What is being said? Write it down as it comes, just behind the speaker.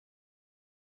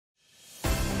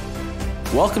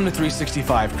Welcome to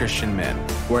 365 Christian Men,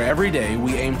 where every day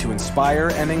we aim to inspire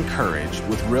and encourage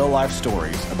with real-life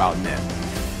stories about men.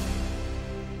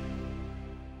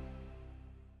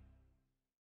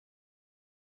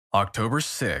 October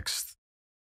 6th,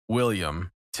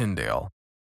 William Tyndale.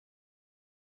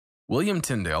 William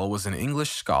Tyndale was an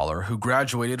English scholar who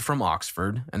graduated from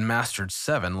Oxford and mastered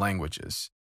 7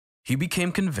 languages. He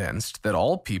became convinced that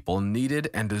all people needed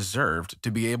and deserved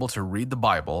to be able to read the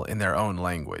Bible in their own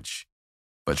language.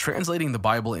 But translating the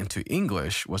Bible into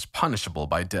English was punishable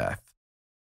by death.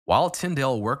 While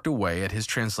Tyndale worked away at his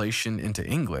translation into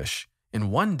English,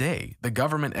 in one day the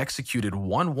government executed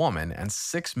 1 woman and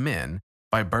 6 men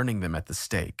by burning them at the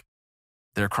stake.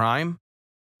 Their crime?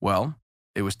 Well,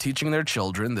 it was teaching their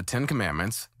children the 10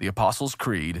 Commandments, the Apostles'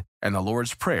 Creed, and the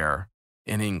Lord's Prayer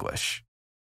in English.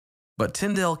 But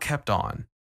Tyndale kept on.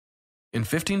 In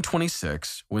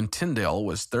 1526, when Tyndale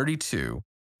was 32,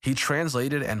 he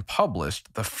translated and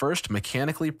published the first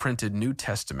mechanically printed New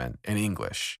Testament in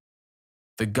English.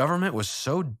 The government was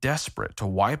so desperate to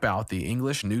wipe out the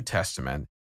English New Testament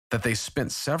that they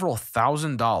spent several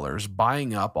 $1,000s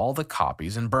buying up all the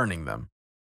copies and burning them.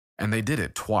 And they did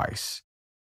it twice.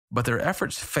 But their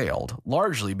efforts failed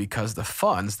largely because the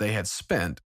funds they had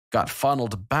spent got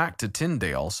funneled back to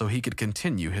Tyndale so he could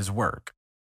continue his work.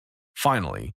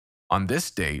 Finally, on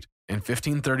this date in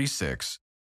 1536,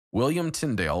 William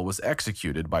Tyndale was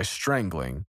executed by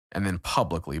strangling and then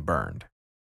publicly burned.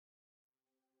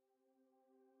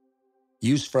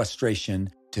 Use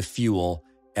frustration to fuel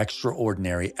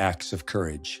extraordinary acts of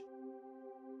courage.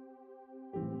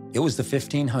 It was the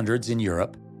 1500s in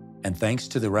Europe, and thanks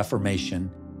to the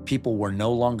Reformation, people were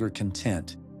no longer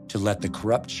content to let the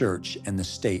corrupt church and the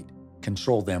state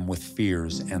control them with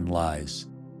fears and lies.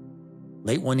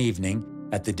 Late one evening,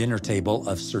 at the dinner table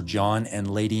of Sir John and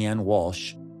Lady Anne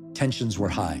Walsh, tensions were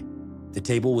high. The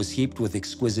table was heaped with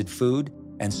exquisite food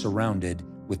and surrounded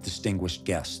with distinguished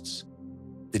guests.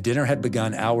 The dinner had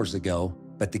begun hours ago,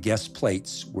 but the guests'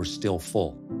 plates were still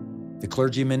full. The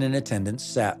clergymen in attendance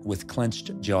sat with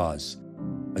clenched jaws.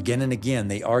 Again and again,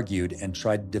 they argued and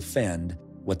tried to defend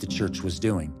what the church was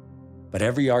doing. But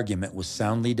every argument was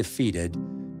soundly defeated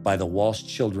by the Walsh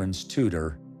children's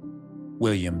tutor,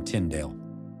 William Tyndale.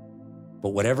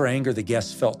 But whatever anger the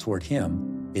guests felt toward him,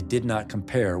 it did not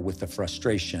compare with the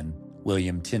frustration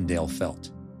William Tyndale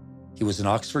felt. He was an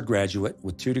Oxford graduate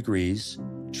with 2 degrees,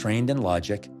 trained in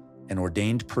logic, an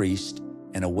ordained priest,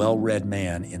 and a well-read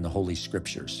man in the Holy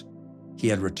Scriptures. He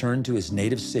had returned to his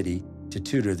native city to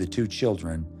tutor the 2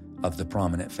 children of the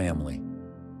prominent family.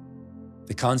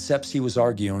 The concepts he was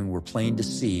arguing were plain to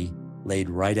see, laid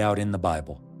right out in the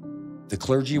Bible. The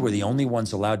clergy were the only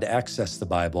ones allowed to access the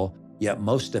Bible, yet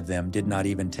most of them did not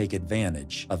even take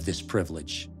advantage of this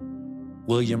privilege.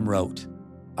 William wrote,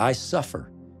 "I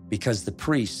suffer because the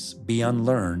priests be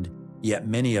unlearned, yet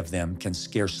many of them can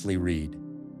scarcely read."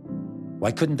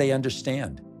 Why couldn't they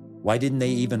understand? Why didn't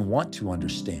they even want to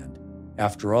understand?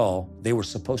 After all, they were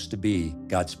supposed to be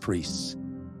God's priests.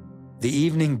 The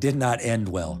evening did not end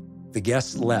well. The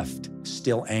guests left,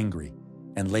 still angry,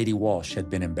 and Lady Walsh had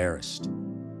been embarrassed.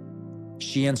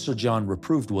 She and Sir John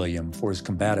reproved William for his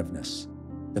combativeness.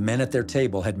 The men at their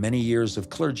table had many years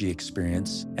of clergy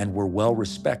experience and were well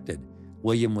respected.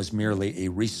 William was merely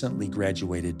a recently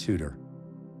graduated tutor.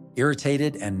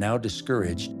 Irritated and now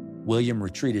discouraged, William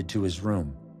retreated to his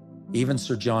room. Even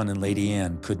Sir John and Lady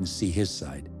Anne couldn't see his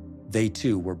side. They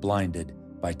too were blinded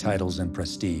by titles and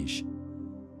prestige.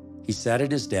 He sat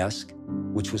at his desk,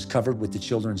 which was covered with the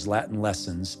children's Latin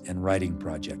lessons and writing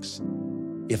projects.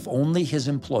 If only his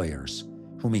employers,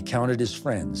 whom he counted as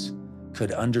friends,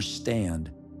 could understand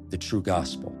the true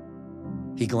gospel.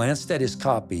 He glanced at his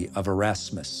copy of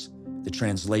Erasmus, the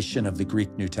translation of the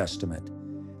Greek New Testament.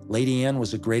 Lady Anne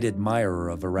was a great admirer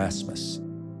of Erasmus.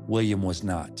 William was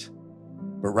not.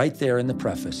 But right there in the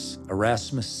preface,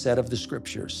 Erasmus said of the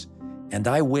Scriptures, "And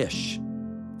I wish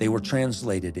they were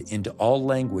translated into all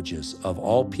languages of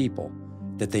all people,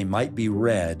 that they might be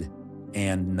read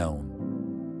and known."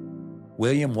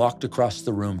 William walked across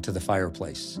the room to the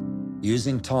fireplace.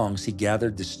 Using tongs, he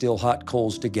gathered the still hot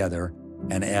coals together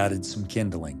and added some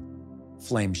kindling.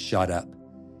 Flames shot up.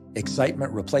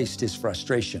 Excitement replaced his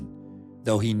frustration,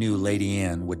 though he knew Lady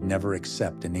Anne would never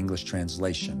accept an English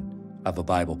translation of a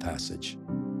Bible passage.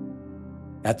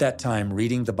 At that time,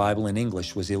 reading the Bible in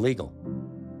English was illegal,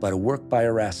 but a work by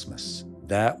Erasmus,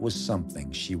 that was something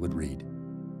she would read.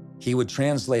 He would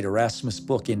translate Erasmus'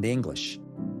 book into English.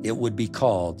 It would be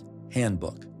called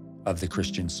Handbook of the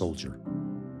Christian Soldier.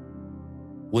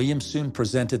 William soon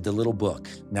presented the little book,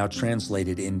 now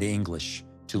translated into English,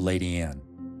 to Lady Anne.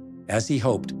 As he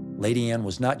hoped, Lady Anne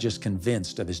was not just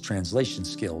convinced of his translation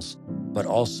skills, but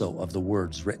also of the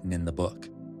words written in the book.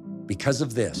 Because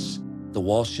of this, the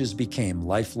Walshes became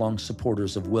lifelong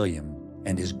supporters of William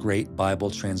and his great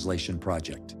Bible translation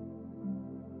project.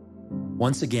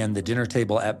 Once again, the dinner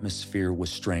table atmosphere was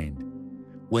strained.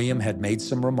 William had made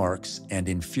some remarks and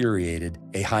infuriated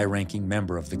a high-ranking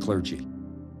member of the clergy.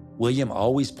 William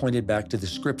always pointed back to the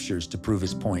scriptures to prove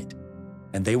his point,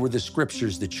 and they were the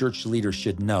scriptures the church leader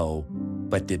should know,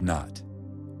 but did not.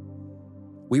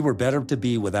 "We were better to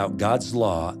be without God's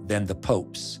law than the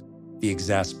Pope's," the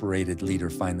exasperated leader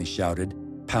finally shouted,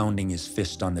 pounding his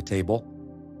fist on the table.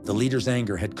 The leader's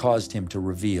anger had caused him to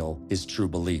reveal his true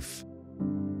belief.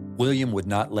 William would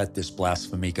not let this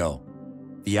blasphemy go.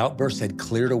 The outburst had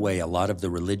cleared away a lot of the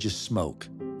religious smoke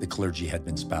the clergy had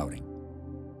been spouting.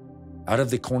 Out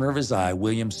of the corner of his eye,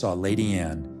 William saw Lady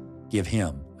Anne give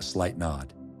him a slight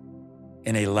nod.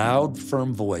 In a loud,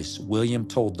 firm voice, William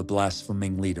told the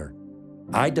blaspheming leader,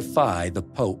 "I defy the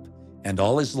Pope and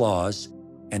all his laws,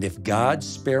 and if God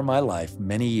spare my life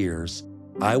many years,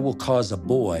 I will cause a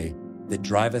boy that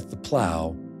driveth the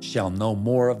plow shall know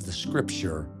more of the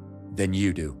Scripture than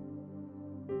you do."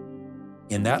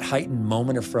 In that heightened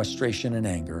moment of frustration and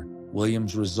anger,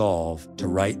 William's resolve to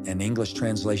write an English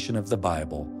translation of the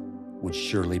Bible would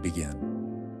surely begin.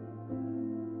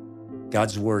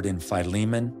 God's word in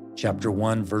Philemon chapter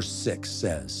 1, verse 6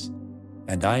 says,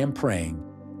 "And I am praying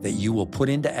that you will put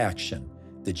into action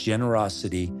the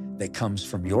generosity that comes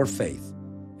from your faith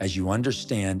as you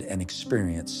understand and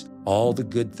experience all the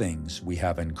good things we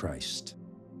have in Christ."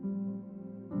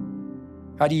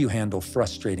 How do you handle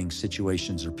frustrating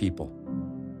situations or people?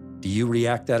 Do you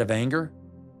react out of anger,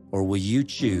 or will you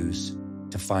choose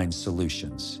to find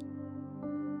solutions?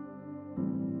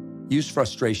 Use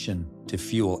frustration to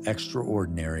fuel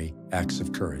extraordinary acts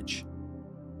of courage.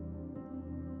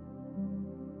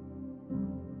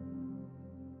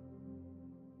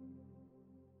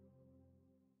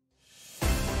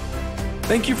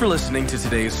 Thank you for listening to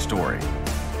today's story.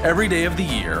 Every day of the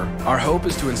year, our hope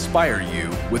is to inspire you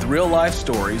with real-life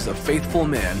stories of faithful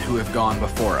men who have gone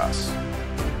before us.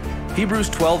 Hebrews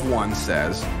 12:1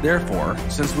 says, "Therefore,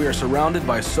 since we are surrounded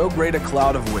by so great a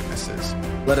cloud of witnesses,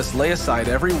 let us lay aside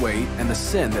every weight and the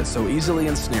sin that so easily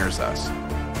ensnares us.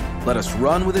 Let us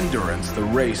run with endurance the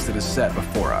race that is set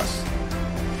before us."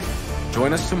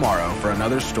 Join us tomorrow for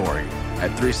another story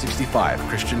at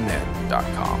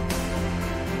 365christianmen.com.